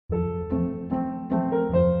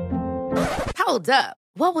Hold up.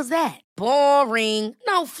 What was that? Boring.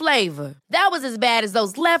 No flavor. That was as bad as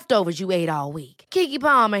those leftovers you ate all week. Keke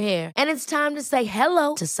Palmer here. And it's time to say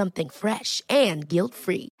hello to something fresh and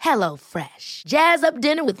guilt-free. Hello Fresh. Jazz up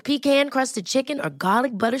dinner with pecan-crusted chicken or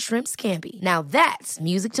garlic butter shrimp scampi. Now that's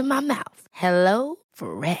music to my mouth. Hello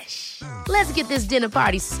Fresh. Let's get this dinner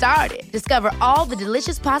party started. Discover all the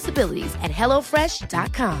delicious possibilities at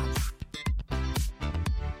hellofresh.com.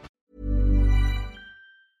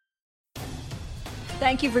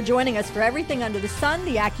 Thank you for joining us for Everything Under the Sun,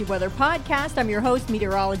 the AccuWeather podcast. I'm your host,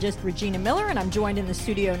 meteorologist Regina Miller, and I'm joined in the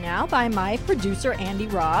studio now by my producer, Andy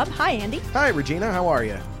Robb. Hi, Andy. Hi, Regina. How are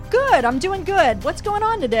you? Good. I'm doing good. What's going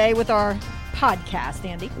on today with our podcast,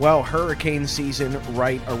 Andy? Well, hurricane season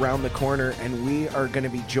right around the corner, and we are going to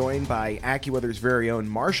be joined by AccuWeather's very own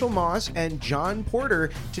Marshall Moss and John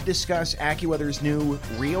Porter to discuss AccuWeather's new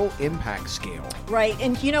Real Impact Scale. Right,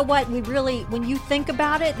 and you know what? When you think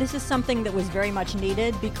about it, this is something that was very much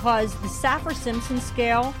needed because the Saffir-Simpson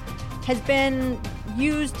scale has been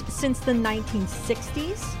used since the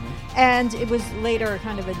 1960s. And it was later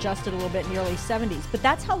kind of adjusted a little bit in the early 70s. But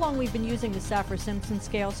that's how long we've been using the Saffir-Simpson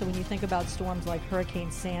scale. So when you think about storms like Hurricane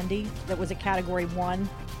Sandy, that was a Category 1,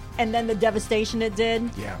 and then the devastation it did,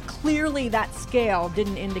 clearly that scale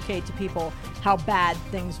didn't indicate to people how bad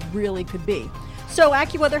things really could be. So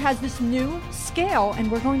AccuWeather has this new scale, and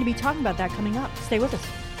we're going to be talking about that coming up. Stay with us.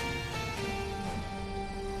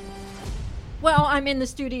 Well, I'm in the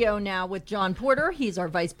studio now with John Porter. He's our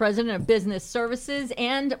Vice President of Business Services,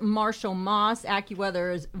 and Marshall Moss,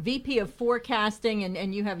 AccuWeather's VP of Forecasting,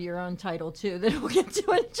 and you have your own title, too, that we'll get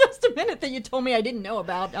to in just a minute that you told me I didn't know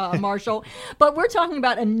about, Marshall. But we're talking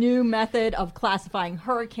about a new method of classifying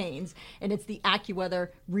hurricanes, and it's the AccuWeather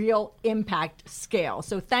Real Impact Scale.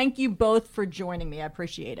 So thank you both for joining me. I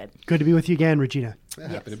appreciate it. Good to be with you again, Regina. Yeah,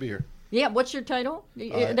 happy to be here. Yeah, what's your title?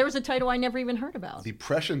 There was a title I never even heard about. The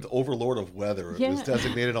Prescient Overlord of Weather. It was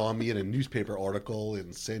designated on me in a newspaper article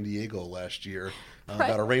in San Diego last year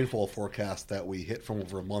about a rainfall forecast that we hit from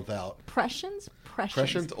over a month out.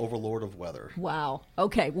 Prescient Overlord of Weather. Wow.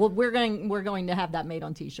 Okay. Well, we're going to have that made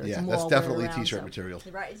on T-shirts. Yeah, and that's definitely T-shirt material.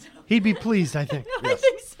 Right. He'd be pleased, I think. I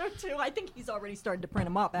think so too. I think he's already started to print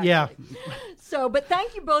them up. Actually. Yeah. So, but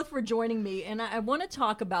thank you both for joining me, and I want to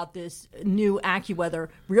talk about this new AccuWeather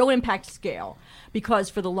Real Impact Scale because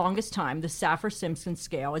for the longest time, the Saffir-Simpson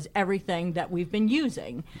scale is everything that we've been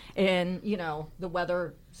using in the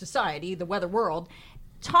weather society, the weather world.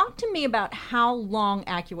 Talk to me about how long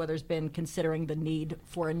AccuWeather's been considering the need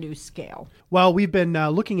for a new scale. Well, we've been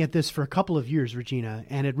looking at this for a couple of years, Regina,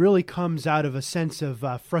 and it really comes out of a sense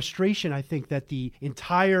of frustration, I think, that the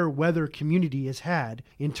entire weather community has had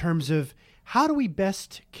in terms of how do we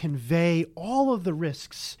best convey all of the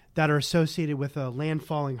risks that are associated with a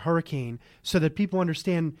landfalling hurricane so that people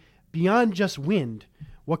understand beyond just wind,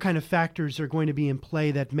 what kind of factors are going to be in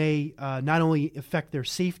play that may not only affect their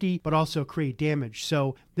safety, but also create damage.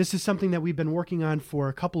 So this is something that we've been working on for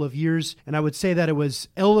a couple of years, and I would say that it was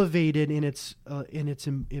elevated in its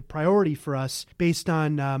priority for us based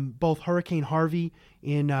on both Hurricane Harvey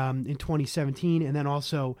in 2017 and then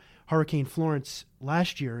also Hurricane Florence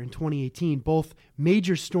last year in 2018, both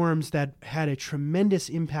major storms that had a tremendous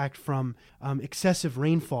impact from excessive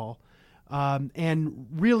rainfall. And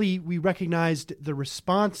really, we recognized the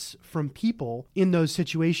response from people in those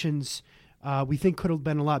situations we think could have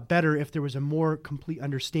been a lot better if there was a more complete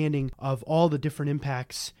understanding of all the different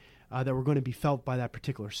impacts that were going to be felt by that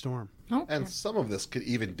particular storm. Okay. And some of this could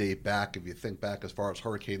even date back, if you think back as far as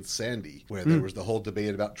Hurricane Sandy, where there was the whole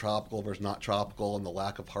debate about tropical versus not tropical and the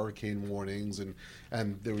lack of hurricane warnings.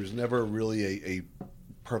 And there was never really a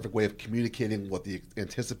perfect way of communicating what the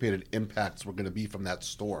anticipated impacts were going to be from that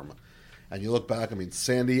storm. And you look back,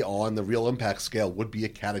 Sandy on the Real Impact Scale would be a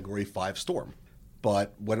Category 5 storm.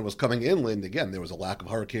 But when it was coming inland, again, there was a lack of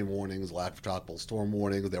hurricane warnings, lack of tropical storm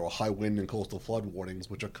warnings. There were high wind and coastal flood warnings,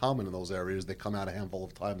 which are common in those areas. They come out a handful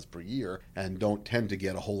of times per year and don't tend to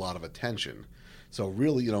get a whole lot of attention. So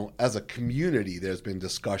really, as a community, there's been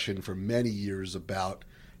discussion for many years about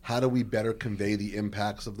how do we better convey the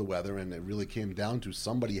impacts of the weather, and it really came down to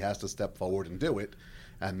somebody has to step forward and do it.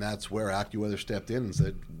 And that's where AccuWeather stepped in and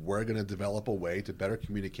said, we're going to develop a way to better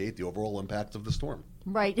communicate the overall impact of the storm.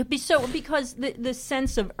 Right. So because the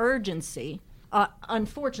sense of urgency,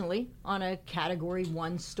 unfortunately, on a Category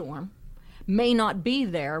 1 storm, may not be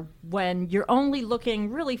there when you're only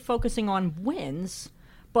really focusing on winds,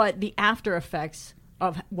 but the after effects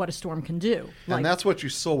of what a storm can do. And that's what you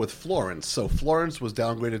saw with Florence. So Florence was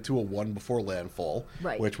downgraded to a 1 before landfall,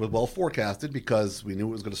 right, which was well forecasted because we knew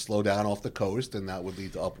it was going to slow down off the coast and that would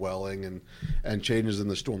lead to upwelling and changes in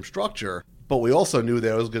the storm structure. But we also knew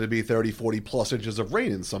there was going to be 30, 40 plus inches of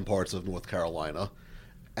rain in some parts of North Carolina.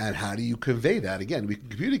 And how do you convey that? Again, we can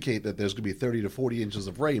communicate that there's going to be 30 to 40 inches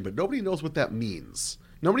of rain, but nobody knows what that means.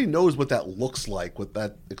 Nobody knows what that looks like, what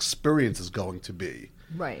that experience is going to be.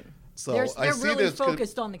 Right. So they're really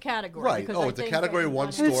focused on the category. Right. Oh, it's a Category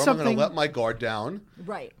 1 storm. I'm going to let my guard down.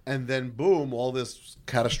 Right. And then, boom, all this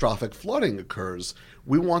catastrophic flooding occurs.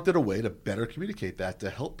 We wanted a way to better communicate that, to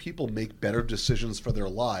help people make better decisions for their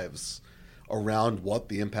lives around what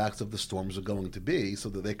the impacts of the storms are going to be so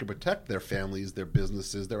that they can protect their families, their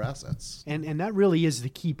businesses, their assets. And that really is the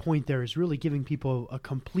key point there, is really giving people a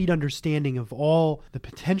complete understanding of all the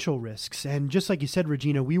potential risks. And just like you said,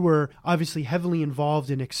 Regina, we were obviously heavily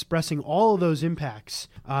involved in expressing all of those impacts.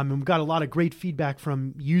 And we got a lot of great feedback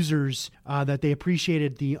from users that they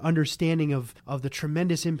appreciated the understanding of the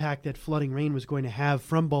tremendous impact that flooding rain was going to have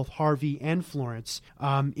from both Harvey and Florence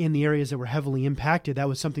in the areas that were heavily impacted. That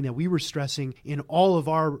was something that we were stressing in all of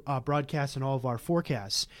our broadcasts and all of our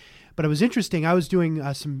forecasts. But it was interesting. I was doing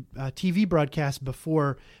some TV broadcasts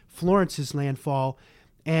before Florence's landfall,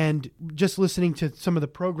 and just listening to some of the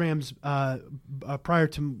programs prior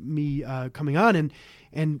to me coming on,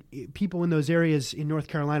 and people in those areas in North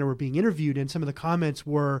Carolina were being interviewed, and some of the comments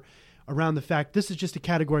were around the fact this is just a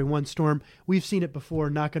Category 1 storm. We've seen it before,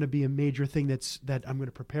 not going to be a major thing that I'm going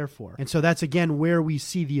to prepare for. And so that's, again, where we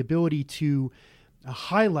see the ability to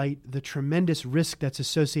highlight the tremendous risk that's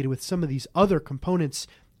associated with some of these other components: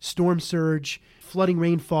 storm surge, flooding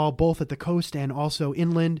rainfall, both at the coast and also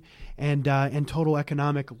inland, and total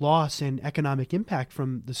economic loss and economic impact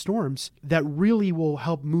from the storms that really will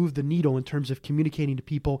help move the needle in terms of communicating to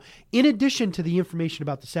people, in addition to the information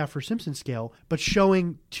about the Saffir-Simpson scale, but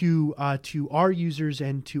showing to our users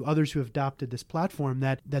and to others who have adopted this platform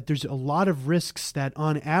that there's a lot of risks that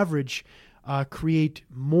on average create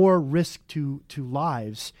more risk to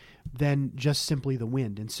lives than just simply the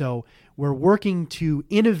wind. And so we're working to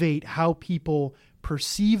innovate how people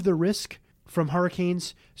perceive the risk from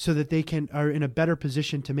hurricanes so that they are in a better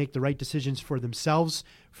position to make the right decisions for themselves,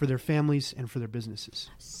 for their families, and for their businesses.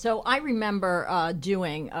 So I remember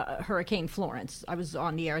doing Hurricane Florence. I was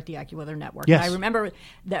on the air at the AccuWeather Network. Yes. And I remember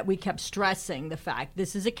that we kept stressing the fact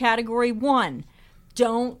this is a Category 1.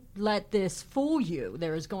 Don't let this fool you.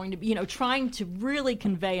 There is going to be, trying to really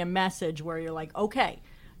convey a message where you're like, okay,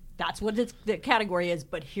 that's what the category is,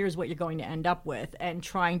 but here's what you're going to end up with, and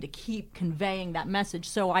trying to keep conveying that message.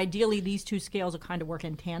 So ideally, these two scales will kind of work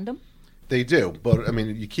in tandem. They do, but I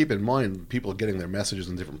mean, you keep in mind people are getting their messages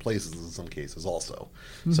in different places in some cases also.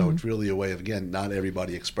 Mm-hmm. So it's really a way of, again, not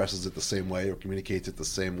everybody expresses it the same way or communicates it the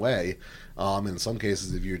same way. In some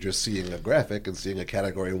cases, if you're just seeing a graphic and seeing a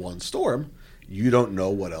Category 1 storm, you don't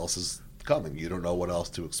know what else is coming. You don't know what else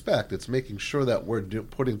to expect. It's making sure that we're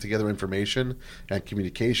putting together information and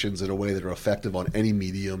communications in a way that are effective on any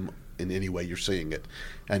medium in any way you're seeing it.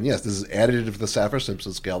 And yes, this is additive to the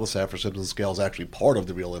Saffir-Simpson scale. The Saffir-Simpson scale is actually part of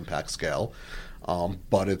the real impact scale,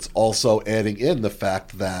 but it's also adding in the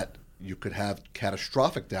fact that you could have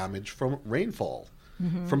catastrophic damage from rainfall,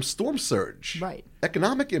 from storm surge, right,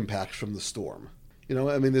 economic impacts from the storm.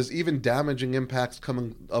 There's even damaging impacts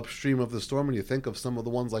coming upstream of the storm when you think of some of the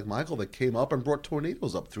ones like Michael that came up and brought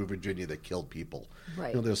tornadoes up through Virginia that killed people.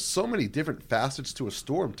 Right. There's so many different facets to a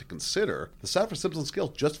storm to consider. The Saffir-Simpson scale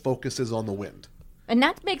just focuses on the wind. And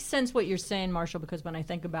that makes sense what you're saying, Marshall, because when I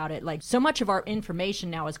think about it, like, so much of our information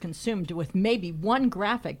now is consumed with maybe one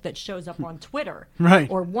graphic that shows up on Twitter, right,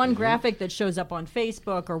 or one graphic that shows up on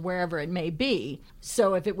Facebook or wherever it may be.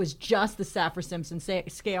 So if it was just the Saffir-Simpson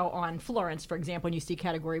scale on Florence, for example, and you see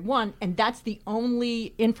Category 1, and that's the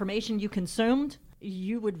only information you consumed,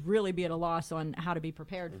 you would really be at a loss on how to be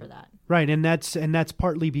prepared for that. Right, and that's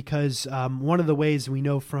partly because one of the ways we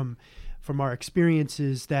know from our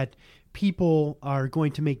experiences that people are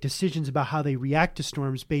going to make decisions about how they react to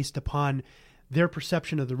storms based upon their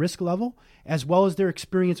perception of the risk level, as well as their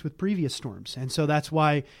experience with previous storms. And so that's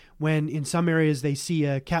why when in some areas they see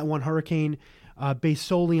a Cat 1 hurricane based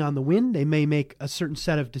solely on the wind, they may make a certain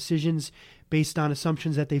set of decisions based on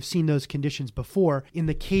assumptions that they've seen those conditions before. In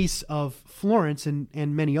the case of Florence and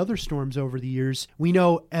many other storms over the years, we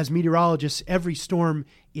know as meteorologists, every storm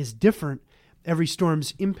is different. Every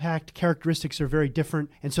storm's impact characteristics are very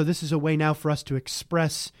different. And so this is a way now for us to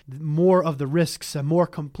express more of the risks, a more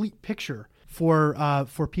complete picture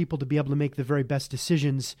for people to be able to make the very best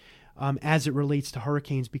decisions as it relates to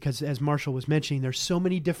hurricanes. Because as Marshall was mentioning, there's so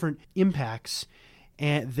many different impacts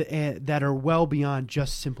that are well beyond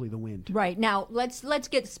just simply the wind. Right. Now, let's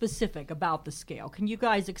get specific about the scale. Can you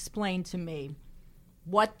guys explain to me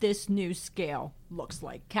what this new scale looks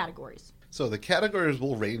like, categories? So the categories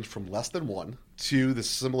will range from less than 1 to the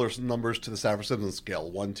similar numbers to the Saffir-Simpson scale,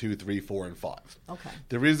 1, 2, 3, 4, and 5. Okay.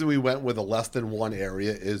 The reason we went with a less than 1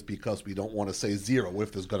 area is because we don't want to say 0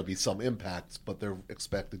 if there's going to be some impacts, but they're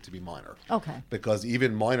expected to be minor. Okay. Because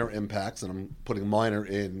even minor impacts, and I'm putting minor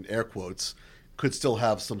in air quotes, could still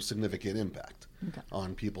have some significant impact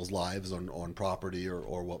on people's lives, on property,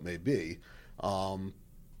 or what may be.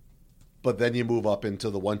 But then you move up into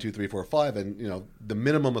the 1, 2, 3, 4, 5, and the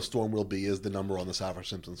minimum a storm will be is the number on the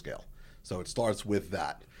Saffir-Simpson scale. So it starts with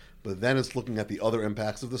that. But then it's looking at the other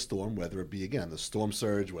impacts of the storm, whether it be, again, the storm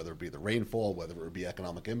surge, whether it be the rainfall, whether it be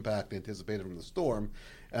economic impact anticipated from the storm,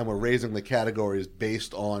 and we're raising the categories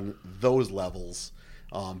based on those levels,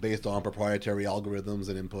 based on proprietary algorithms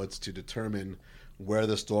and inputs to determine where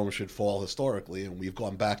the storm should fall historically, and we've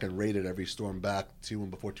gone back and rated every storm back to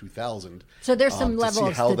and before 2000. So there's some level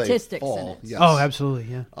of statistics in it. Yes. Oh, absolutely,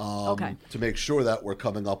 yeah. Okay. To make sure that we're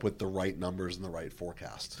coming up with the right numbers and the right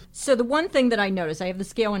forecast. So the one thing that I noticed, I have the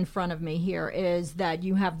scale in front of me here, is that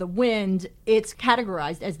you have the wind. It's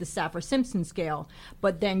categorized as the Saffir-Simpson scale,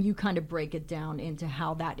 but then you kind of break it down into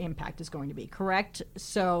how that impact is going to be, correct?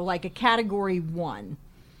 So like a category 1.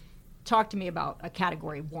 Talk to me about a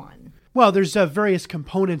category 1. Well, there's various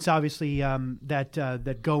components, obviously,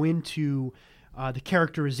 that go into the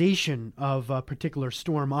characterization of a particular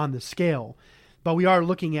storm on the scale. But we are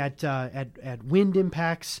looking at wind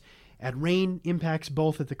impacts, at rain impacts,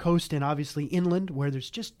 both at the coast and obviously inland, where there's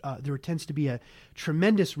just there tends to be a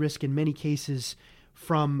tremendous risk in many cases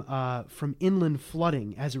from inland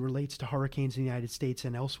flooding as it relates to hurricanes in the United States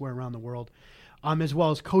and elsewhere around the world. As well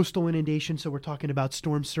as coastal inundation, so we're talking about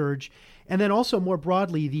storm surge, and then also more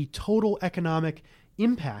broadly the total economic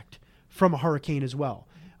impact from a hurricane as well.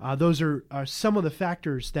 Those are some of the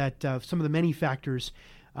factors that some of the many factors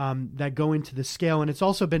that go into the scale, and it's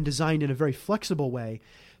also been designed in a very flexible way,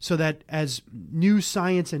 so that as new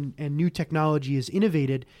science and new technology is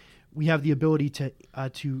innovated, we have the ability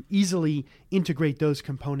to easily integrate those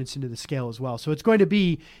components into the scale as well. So it's going to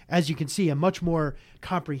be, as you can see, a much more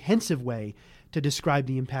comprehensive way to describe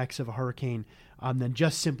the impacts of a hurricane than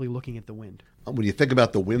just simply looking at the wind. When you think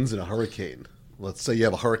about the winds in a hurricane, let's say you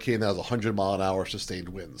have a hurricane that has 100-mile-an-hour sustained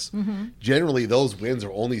winds. Mm-hmm. Generally, those winds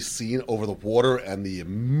are only seen over the water and the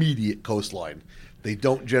immediate coastline. They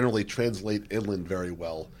don't generally translate inland very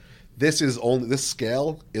well. This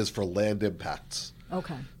scale is for land impacts.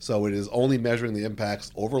 Okay. So it is only measuring the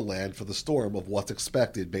impacts over land for the storm of what's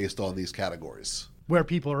expected based on these categories. Where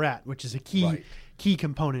people are at, which is a key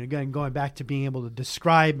component. Again, going back to being able to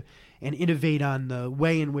describe and innovate on the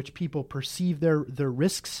way in which people perceive their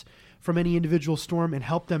risks from any individual storm and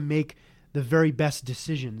help them make the very best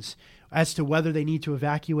decisions as to whether they need to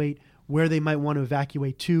evacuate, where they might want to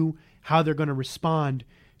evacuate to, how they're going to respond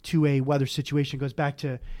to a weather situation. It goes back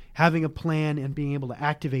to having a plan and being able to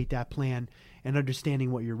activate that plan and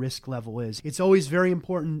understanding what your risk level is. It's always very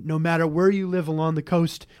important, no matter where you live along the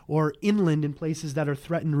coast or inland in places that are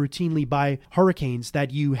threatened routinely by hurricanes,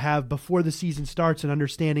 that you have, before the season starts, an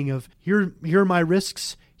understanding of here are my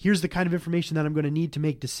risks, here's the kind of information that I'm going to need to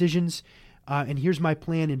make decisions, and here's my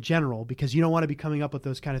plan in general, because you don't want to be coming up with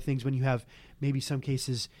those kind of things when you have maybe some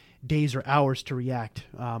cases days or hours to react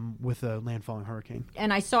with a landfalling hurricane.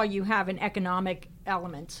 And I saw you have an economic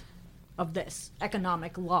element of this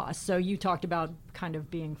economic loss. So you talked about kind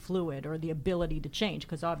of being fluid or the ability to change,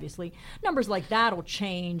 because obviously numbers like that will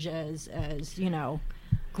change as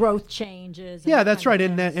growth changes. Yeah, that's right.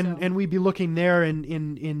 And we'd be looking there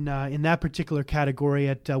in that particular category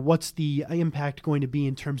at what's the impact going to be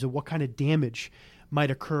in terms of what kind of damage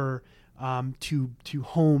might occur to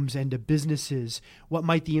homes and to businesses. What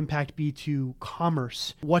might the impact be to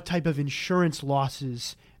commerce? What type of insurance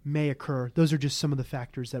losses may occur? Those are just some of the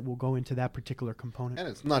factors that will go into that particular component. And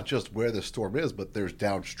it's not just where the storm is, but there's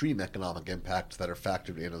downstream economic impacts that are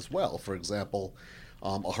factored in as well. For example,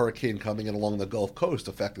 a hurricane coming in along the Gulf Coast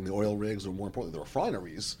affecting the oil rigs, or more importantly the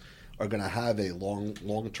refineries, are going to have a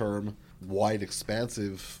long-term, wide,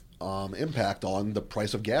 expansive impact on the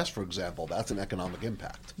price of gas, for example. That's an economic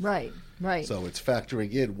impact. Right. So it's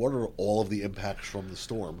factoring in what are all of the impacts from the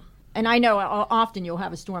storm. And I know often you'll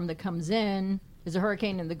have a storm that comes in, is a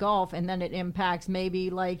hurricane in the Gulf, and then it impacts maybe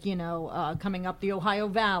coming up the Ohio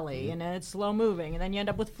Valley, and then it's slow moving, and then you end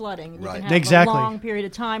up with flooding. And you can have a long period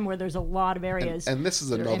of time where there's a lot of areas. And this is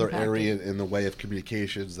another area in the way of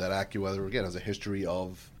communications that AccuWeather, again, has a history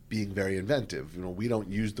of being very inventive. We don't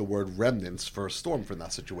use the word remnants for a storm from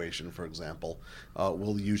that situation, for example.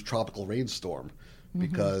 We'll use tropical rainstorm.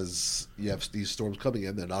 Because you have these storms coming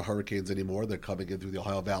in. They're not hurricanes anymore. They're coming in through the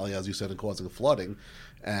Ohio Valley, as you said, and causing flooding.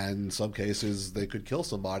 And in some cases, they could kill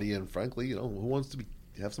somebody. And frankly, who wants to be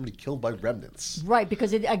You have somebody killed by remnants. Right,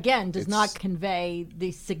 because it, again, does not convey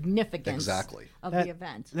the significance of the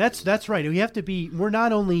event. That's right. We're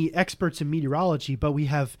not only experts in meteorology, but we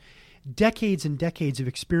have decades and decades of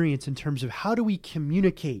experience in terms of how do we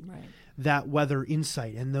communicate that weather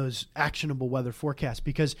insight and those actionable weather forecasts,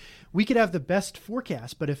 because we could have the best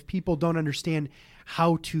forecast, but if people don't understand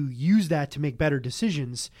how to use that to make better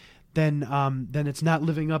decisions, then it's not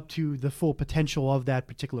living up to the full potential of that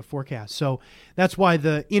particular forecast. So that's why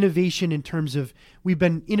the innovation in terms of, we've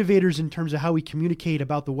been innovators in terms of how we communicate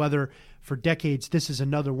about the weather for decades. This is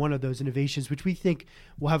another one of those innovations, which we think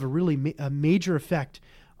will have a really a major effect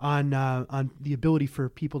on the ability for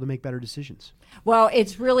people to make better decisions. Well,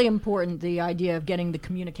 it's really important, the idea of getting the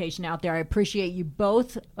communication out there. I appreciate you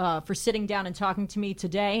both for sitting down and talking to me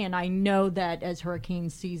today, and I know that as hurricane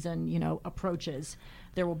season, approaches,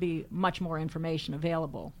 there will be much more information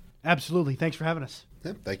available. Absolutely. Thanks for having us.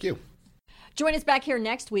 Yeah, thank you. Join us back here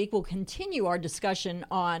next week. We'll continue our discussion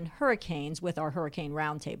on hurricanes with our Hurricane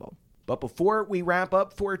Roundtable. But before we wrap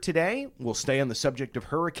up for today, we'll stay on the subject of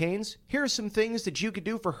hurricanes. Here are some things that you could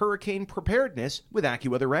do for hurricane preparedness with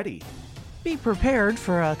AccuWeather Ready. Be prepared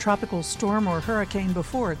for a tropical storm or hurricane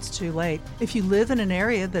before it's too late. If you live in an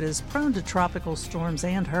area that is prone to tropical storms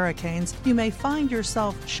and hurricanes, you may find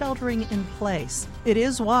yourself sheltering in place. It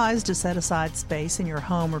is wise to set aside space in your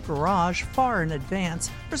home or garage far in advance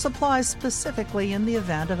for supplies specifically in the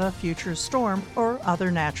event of a future storm or other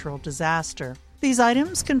natural disaster. These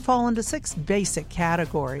items can fall into 6 basic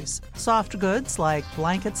categories. Soft goods like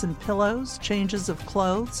blankets and pillows, changes of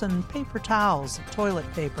clothes, and paper towels,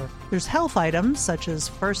 toilet paper. There's health items such as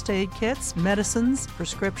first aid kits, medicines,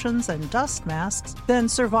 prescriptions, and dust masks. Then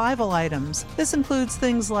survival items. This includes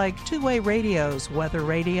things like two-way radios, weather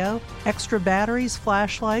radio, extra batteries,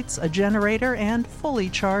 flashlights, a generator, and fully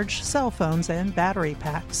charged cell phones and battery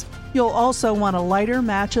packs. You'll also want a lighter,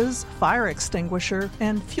 matches, fire extinguisher,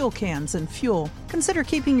 and fuel cans and fuel. Consider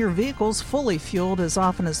keeping your vehicles fully fueled as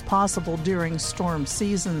often as possible during storm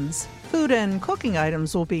seasons. Food and cooking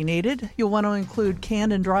items will be needed. You'll want to include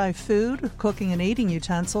canned and dry food, cooking and eating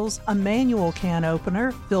utensils, a manual can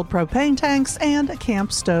opener, filled propane tanks, and a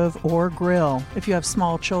camp stove or grill. If you have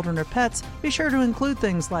small children or pets, be sure to include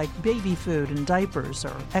things like baby food and diapers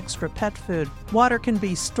or extra pet food. Water can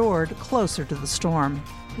be stored closer to the storm.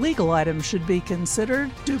 Legal items should be considered.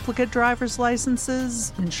 Duplicate driver's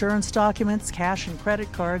licenses, insurance documents, cash and credit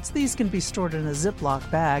cards. These can be stored in a Ziploc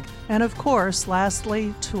bag. And of course,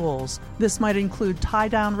 lastly, tools. This might include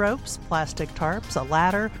tie-down ropes, plastic tarps, a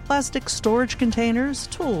ladder, plastic storage containers,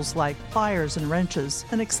 tools like pliers and wrenches,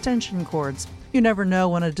 and extension cords. You never know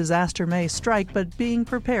when a disaster may strike, but being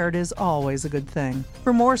prepared is always a good thing.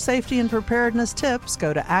 For more safety and preparedness tips,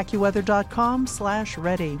 go to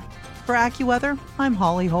AccuWeather.com/ready. For AccuWeather, I'm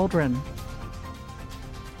Holly Holdren.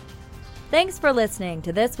 Thanks for listening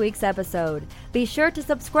to this week's episode. Be sure to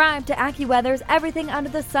subscribe to AccuWeather's Everything Under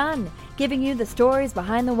the Sun, giving you the stories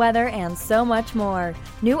behind the weather and so much more.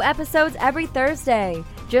 New episodes every Thursday.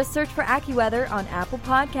 Just search for AccuWeather on Apple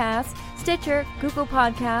Podcasts, Stitcher, Google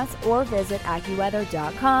Podcasts, or visit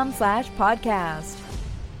AccuWeather.com/podcast.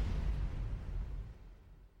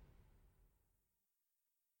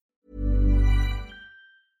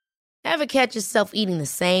 Ever catch yourself eating the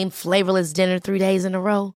same flavorless dinner 3 days in a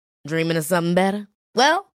row? Dreaming of something better?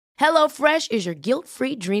 Well, HelloFresh is your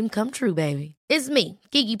guilt-free dream come true, baby. It's me,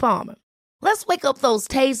 Keke Palmer. Let's wake up those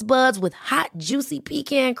taste buds with hot, juicy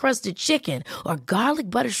pecan-crusted chicken or garlic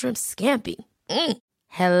butter shrimp scampi.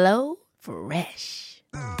 Hello Fresh.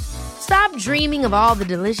 Stop dreaming of all the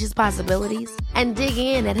delicious possibilities and dig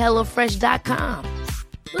in at HelloFresh.com.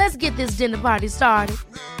 Let's get this dinner party started.